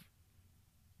of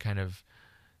kind of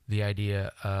the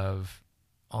idea of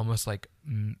almost like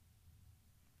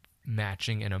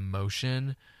matching an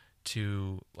emotion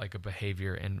to like a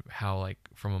behavior and how like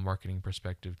from a marketing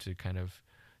perspective to kind of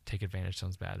take advantage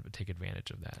sounds bad, but take advantage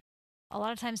of that. A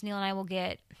lot of times Neil and I will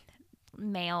get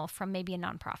mail from maybe a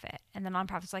nonprofit, and the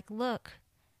nonprofit's like, look,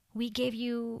 we gave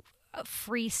you a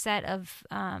free set of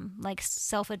like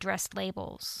self-addressed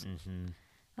labels.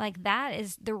 Like that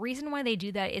is the reason why they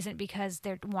do that isn't because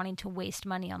they're wanting to waste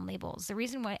money on labels. The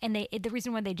reason why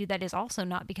they do that is also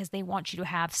not because they want you to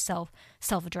have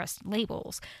self-addressed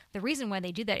labels. The reason why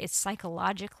they do that is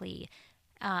psychologically,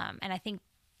 and I think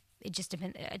it just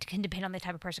depends. It can depend on the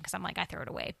type of person because I'm like, I throw it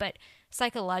away. But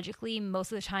psychologically,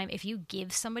 most of the time, if you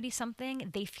give somebody something,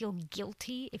 they feel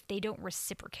guilty if they don't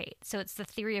reciprocate. So it's the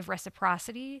theory of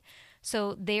reciprocity.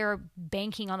 So they're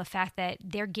banking on the fact that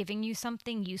they're giving you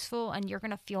something useful and you're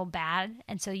going to feel bad.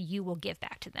 And so you will give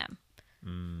back to them.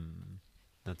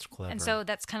 That's clever. And so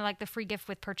that's kind of like the free gift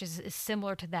with purchase is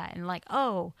similar to that. And like,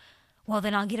 oh, well,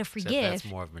 then I'll get a free Except gift.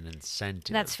 that's more of an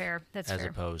incentive. That's fair. That's as fair.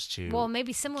 opposed to Well,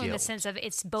 maybe similar in the guilt. sense of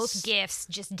it's both gifts,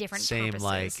 just different Same purposes.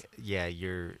 like, yeah,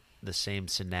 you're the same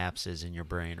synapses in your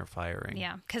brain are firing.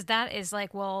 Yeah, because that is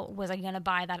like, well, was I going to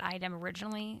buy that item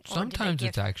originally? Or did they Sometimes give-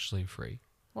 it's actually free.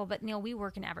 Well, but Neil, we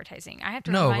work in advertising. I have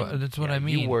to No, remind... but that's what Yeah, I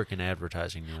mean. You work in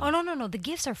advertising now. Oh, no. The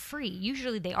gifts are free.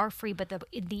 Usually they are free, but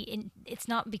it's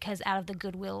not because out of the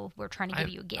goodwill we're trying to give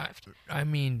you a gift. I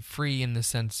mean, free in the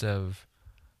sense of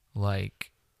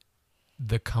like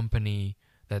the company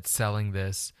that's selling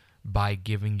this by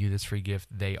giving you this free gift,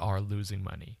 they are losing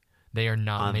money. They are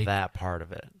not on making that part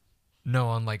of it. No,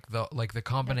 on like the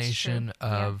combination true.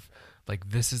 Yeah. of like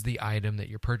this is the item that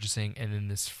you're purchasing, and then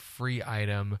this free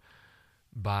item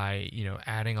by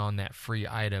adding on that free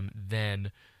item,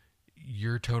 then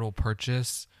your total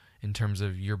purchase in terms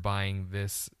of you're buying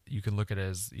this, you can look at it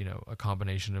as a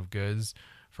combination of goods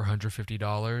for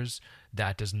 $150.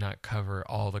 That does not cover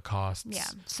all the costs. Yeah.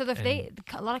 So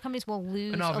a lot of companies will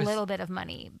lose a little bit of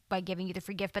money by giving you the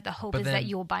free gift, but the hope is that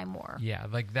you will buy more. Yeah,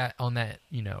 like that on that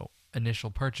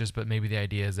initial purchase, but maybe the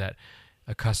idea is that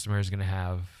a customer is going to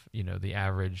have the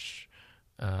average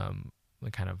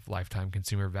kind of lifetime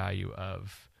consumer value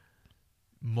of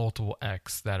multiple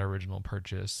X that original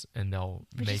purchase, and they'll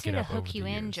We make just it need to up over hook the you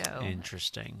in, years. Joe.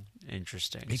 Interesting. It So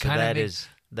kinda that makes-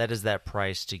 is that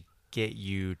price to get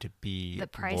you to be The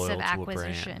price loyal of to a brand.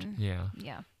 acquisition. Yeah.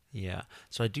 Yeah. Yeah.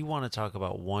 So I do want to talk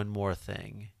about one more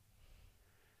thing.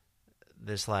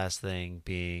 This last thing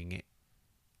being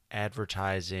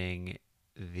advertising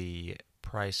the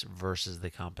price versus the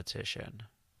competition.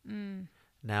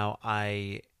 Now,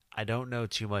 I don't know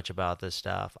too much about this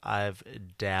stuff. I've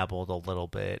dabbled a little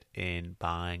bit in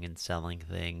buying and selling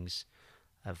things.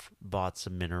 I've bought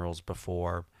some minerals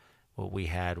before. What we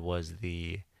had was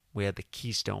we had the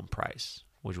Keystone price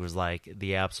which was like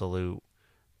the absolute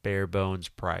bare bones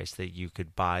price that you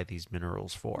could buy these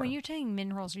minerals for. When you're saying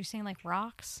minerals, are you saying like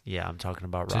rocks? Yeah, I'm talking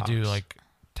about To rocks. do like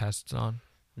tests on.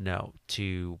 No,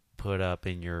 to put up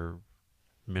in your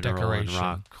mineral and Decoration.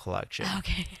 rock collection.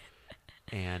 Okay.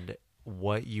 And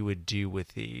what you would do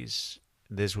with these,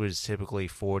 this was typically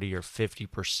 40 or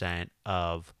 50%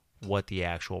 of what the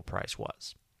actual price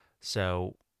was.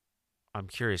 So I'm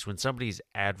curious, when somebody's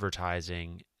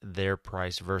advertising their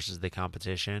price versus the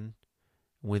competition,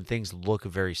 when things look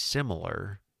very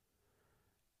similar,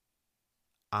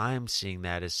 I'm seeing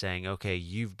that as saying, okay,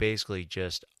 you've basically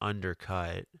just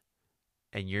undercut,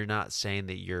 and you're not saying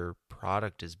that your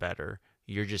product is better.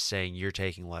 You're just saying you're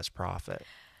taking less profit.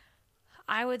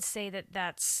 I would say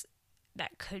that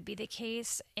could be the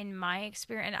case in my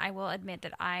experience. And I will admit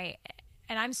that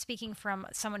I'm speaking from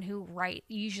someone who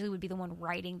usually would be the one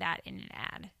writing that in an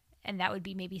ad. And that would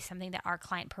be maybe something that our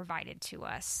client provided to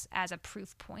us as a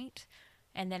proof point.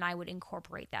 And then I would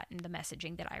incorporate that in the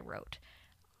messaging that I wrote.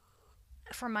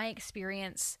 From my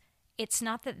experience, it's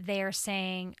not that they're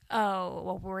saying, oh,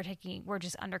 well, we're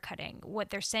just undercutting. What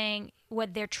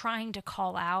they're trying to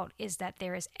call out is that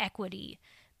there is equity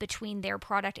between their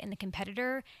product and the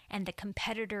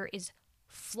competitor is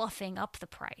fluffing up the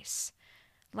price.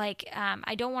 Like,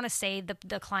 I don't want to say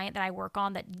the client that I work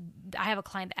on, that I have a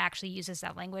client that actually uses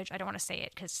that language. I don't want to say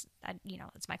it because,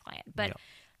 it's my client. But Yeah.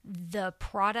 The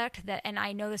product and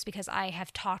I know this because I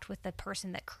have talked with the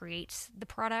person that creates the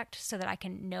product so that I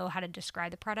can know how to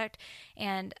describe the product.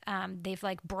 And they've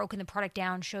like broken the product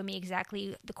down, showed me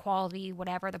exactly the quality,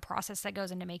 whatever, the process that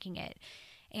goes into making it.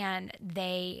 And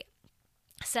they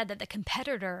said that the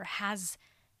competitor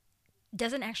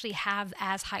doesn't actually have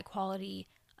as high quality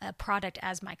a product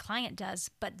as my client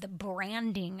does, but the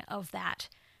branding of that,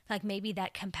 like maybe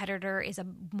that competitor is a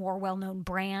more well-known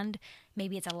brand,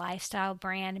 maybe it's a lifestyle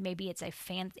brand, maybe it's a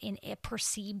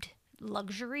perceived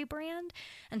luxury brand,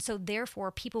 and so therefore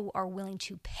people are willing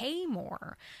to pay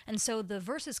more. And so the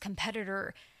versus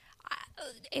competitor,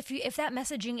 if that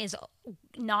messaging is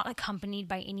not accompanied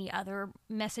by any other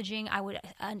messaging, I would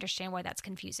understand why that's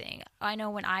confusing. I know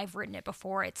when I've written it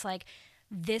before, it's like,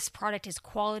 this product is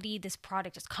quality, this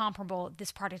product is comparable,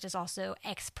 this product is also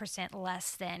X%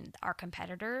 less than our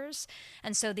competitors.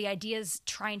 And so the idea is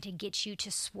trying to get you to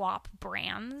swap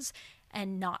brands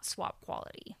and not swap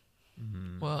quality.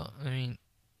 Mm-hmm. Well, I mean,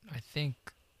 I think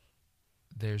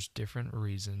there's different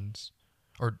reasons,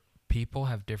 or people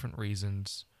have different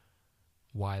reasons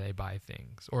why they buy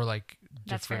things, or like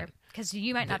That's fair, different. because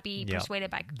you might not be Yeah. persuaded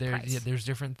by price. There's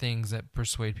different things that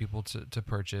persuade people to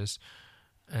purchase,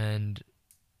 and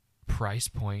price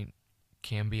point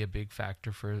can be a big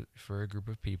factor for a group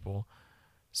of people.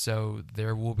 So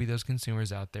there will be those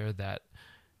consumers out there that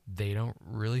they don't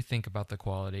really think about the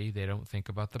quality. They don't think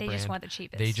about the They brand. just want the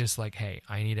cheapest. They just like, hey,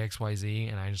 I need XYZ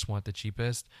and I just want the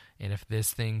cheapest. And if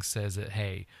this thing says that,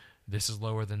 hey, this is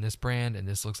lower than this brand and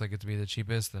this looks like it to be the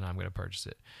cheapest, then I'm going to purchase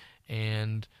it.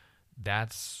 And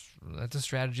that's a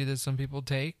strategy that some people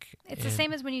take. It's the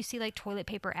same as when you see like toilet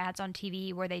paper ads on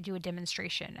TV where they do a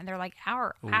demonstration and they're like,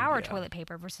 our yeah. toilet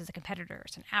paper versus the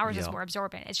competitors, and ours is Yeah. more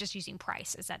absorbent. It's just using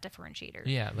price as that differentiator.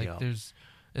 Yeah, like Yeah.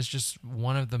 it's just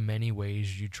one of the many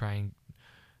ways you're trying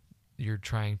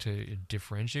to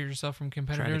differentiate yourself from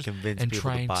competitors, Trying to convince and people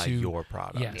trying to buy to, your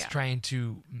product. Yes, Yeah. trying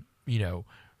to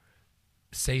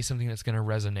say something that's going to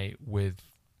resonate with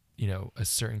a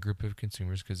certain group of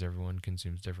consumers, because everyone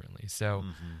consumes differently. So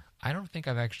I don't think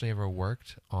I've actually ever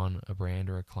worked on a brand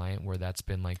or a client where that's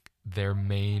been like their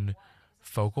main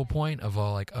focal point of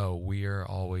all, like, oh, we are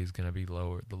always going to be the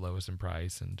lowest in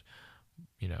price, and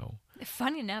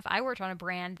Funny enough, I worked on a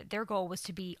brand that their goal was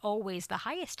to be always the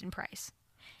highest in price.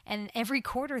 And every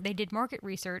quarter they did market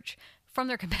research from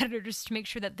their competitors to make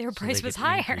sure that their So price they was could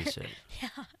higher. increase it. Yeah,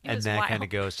 it And was that wild. kind of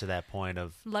goes to that point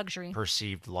of Luxury.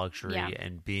 perceived luxury Yeah.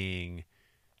 and being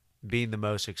the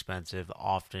most expensive.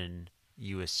 Often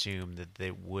you assume that they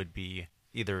would be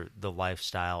either the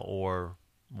lifestyle or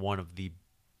one of the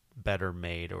better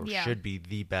made, or Yeah. should be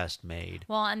the best made.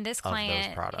 Well, and this of those client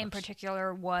in products.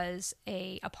 particular was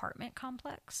a apartment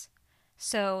complex.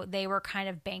 So they were kind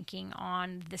of banking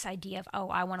on this idea of, oh,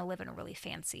 I want to live in a really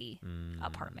fancy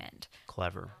apartment.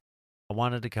 Clever. I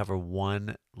wanted to cover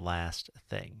one last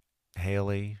thing.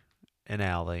 Haley and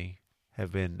Allie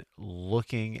have been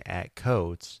looking at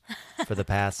coats for the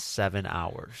past 7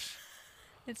 hours.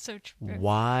 It's so true.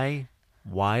 Why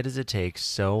does it take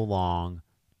so long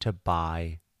to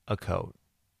buy a coat?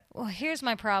 Well, here's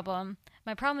my problem.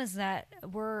 My problem is that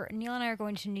Neil and I are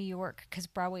going to New York because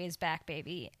Broadway is back,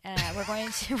 baby. We're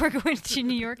going to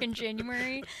New York in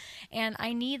January, and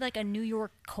I need like a New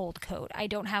York cold coat. I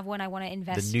don't have one. I want to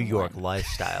invest The New in York one.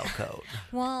 lifestyle coat.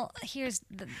 Well,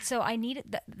 so I need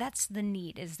that's the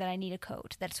need, is that I need a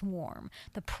coat that's warm.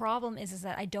 The problem is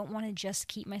that I don't want to just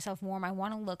keep myself warm. I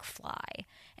want to look fly,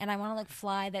 and I want to look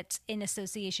fly that's in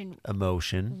association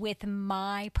Emotion. with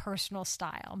my personal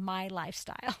style, my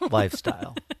lifestyle.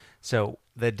 Lifestyle. So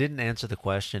that didn't answer the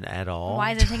question at all.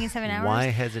 Why is it taking 7 hours? Why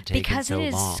has it taken because so it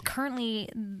is long? currently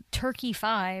Turkey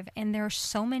 5, and there are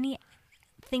so many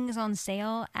things on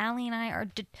sale. Allie and I are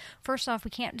first off,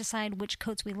 we can't decide which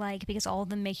coats we like because all of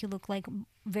them make you look like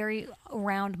very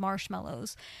round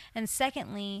marshmallows. And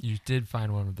secondly, You did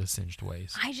find one with the singed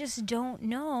waist. I just don't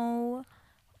know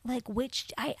like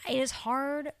which it is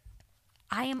hard.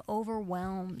 I am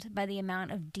overwhelmed by the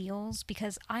amount of deals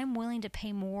because I'm willing to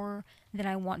pay more than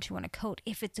I want to on a coat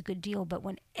if it's a good deal. But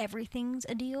when everything's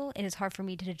a deal, it is hard for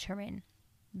me to determine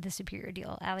the superior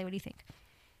deal. Allie, what do you think?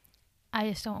 I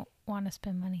just don't want to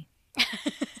spend money.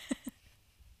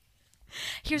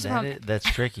 Here's the problem. That's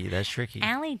tricky. That's tricky.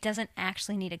 Allie doesn't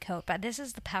actually need a coat, but this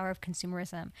is the power of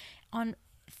consumerism.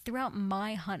 Throughout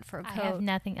my hunt for a I coat, have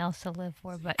nothing else to live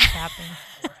for but shopping.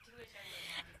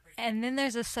 and then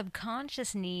there's a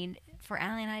subconscious need for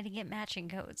Allie and I to get matching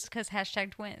coats because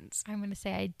 #twins. I'm going to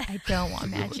say I don't want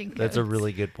matching coats. That's a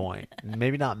really good point.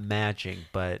 Maybe not matching,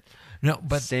 but No,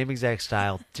 but same exact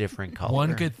style, different color.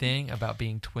 one good thing about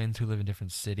being twins who live in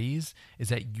different cities is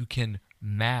that you can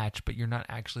match, but you're not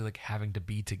actually like having to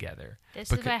be together.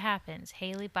 This is what happens.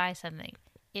 Haley buys something.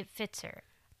 It fits her.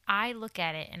 I look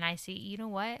at it and I see, you know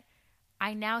what?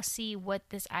 I now see what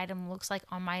this item looks like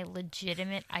on my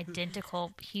legitimate,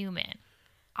 identical human.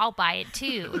 I'll buy it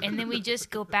too. And then we just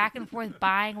go back and forth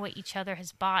buying what each other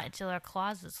has bought until our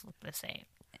closets look the same.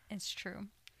 It's true.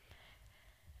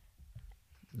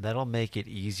 That'll make it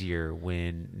easier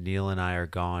when Neil and I are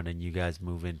gone and you guys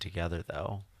move in together,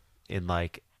 though, in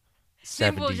like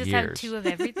 70 We'll just years. have two of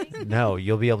everything. No,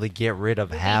 you'll be able to get rid of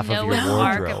half of know your an arc of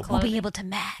wardrobe. clothes. We'll be able to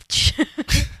match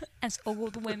as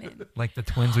old women. Like the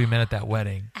twins we met at that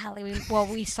wedding. Allie,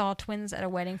 we saw twins at a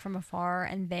wedding from afar,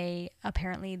 and they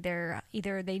apparently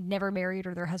they never married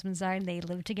or their husbands died, and they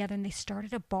lived together, and they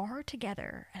started a bar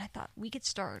together. And I thought we could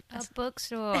start. A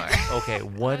bookstore. Okay,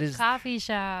 what a is? coffee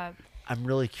shop. I'm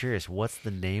really curious. What's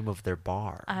the name of their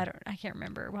bar? I can't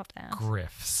remember. We'll have to ask.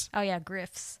 Griffs. Oh yeah,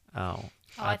 Griff's. Oh,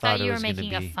 Oh, I thought it you were was gonna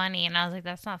making a be- funny, and I was like,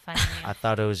 that's not funny. I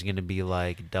thought it was going to be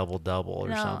like double or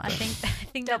No, something. I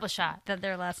think Double shot. that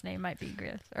their last name might be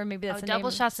Griff's, or maybe that's the Double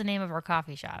name. Shot's the name of our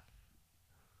coffee shop.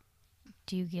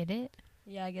 Do you get it?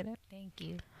 Yeah, I get it. Thank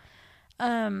you.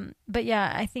 But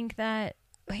yeah, I think that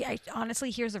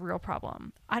honestly, here's the real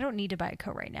problem. I don't need to buy a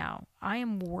coat right now. I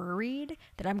am worried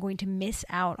that I'm going to miss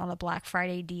out on a Black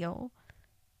Friday deal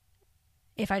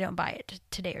if I don't buy it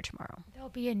today or tomorrow. There'll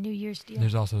be a New Year's deal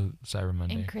There's also Cyber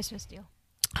Monday. and Christmas deal.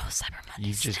 Oh, Cyber Monday.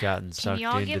 You've just gotten sucked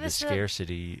y'all into give the us a-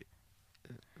 scarcity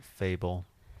fable.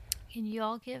 Can you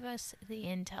all give us the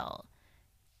intel?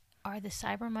 Are the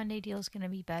Cyber Monday deals going to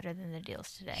be better than the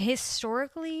deals today?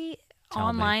 Historically, Tell me.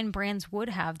 online brands would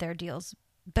have their deals,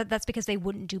 but that's because they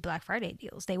wouldn't do Black Friday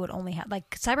deals. They would only have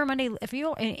like Cyber Monday. If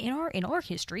you in our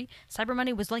history, Cyber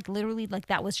Monday was like literally like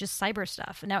that was just cyber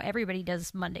stuff. Now everybody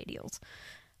does Monday deals.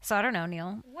 So I don't know,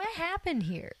 Neil. What happened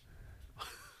here?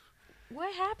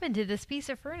 What happened to this piece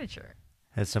of furniture?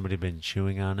 Has somebody been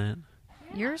chewing on it?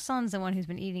 Your son's the one who's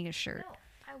been eating his shirt.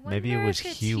 Maybe it was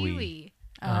Huey.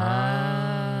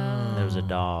 There was a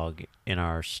dog in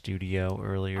our studio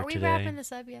earlier Are we today. wrapping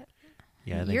this up yet?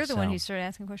 Yeah, I think You're the one so. who started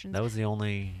asking questions. That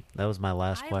was my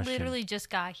last I question. literally just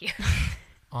got here.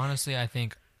 Honestly, I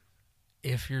think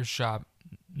if you're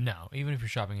even if you're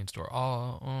shopping in store,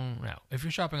 no. If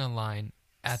you're shopping online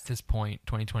at this point,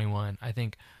 2021, I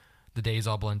think the days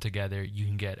all blend together. You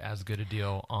can get as good a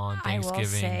deal on I will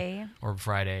Thanksgiving say- or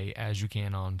Friday as you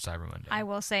can on Cyber Monday. I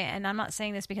will say, and I'm not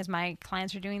saying this because my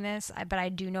clients are doing this, but I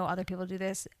do know other people do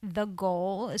this. The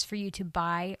goal is for you to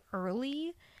buy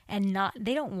early and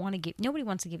nobody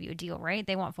wants to give you a deal, right?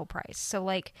 They want full price. So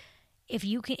like if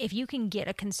you can get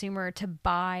a consumer to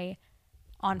buy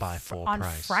on full on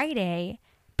price. Friday,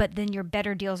 but then your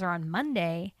better deals are on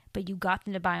Monday, but you got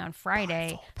them to buy on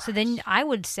Friday. So then I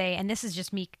would say, and this is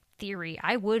just me theory,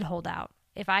 I would hold out.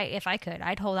 If I could,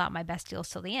 I'd hold out my best deals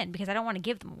till the end because I don't want to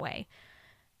give them away.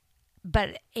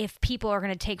 But if people are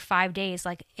going to take 5 days,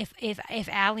 like if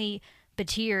Allie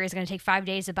Batir is going to take 5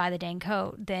 days to buy the dang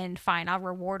coat, then fine, I'll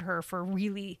reward her for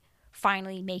really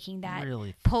finally making that,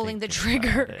 Really pulling the thinking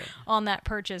trigger about it. on that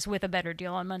purchase with a better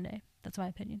deal on Monday. That's my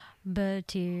opinion.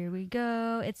 But here we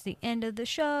go. It's the end of the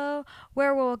show.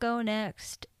 Where we'll go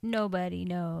next, nobody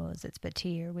knows. It's but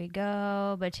here we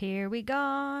go. But here we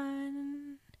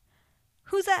gone.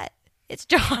 Who's that? It's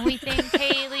John. We thank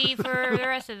Haley for the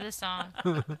rest of the song.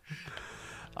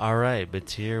 All right, but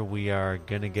here we are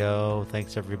going to go.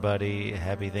 Thanks, everybody.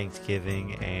 Happy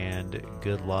Thanksgiving, and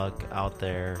good luck out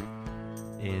there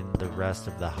in the rest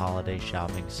of the holiday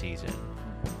shopping season.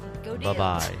 Go Deals.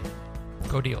 Bye-bye.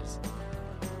 Go Deals.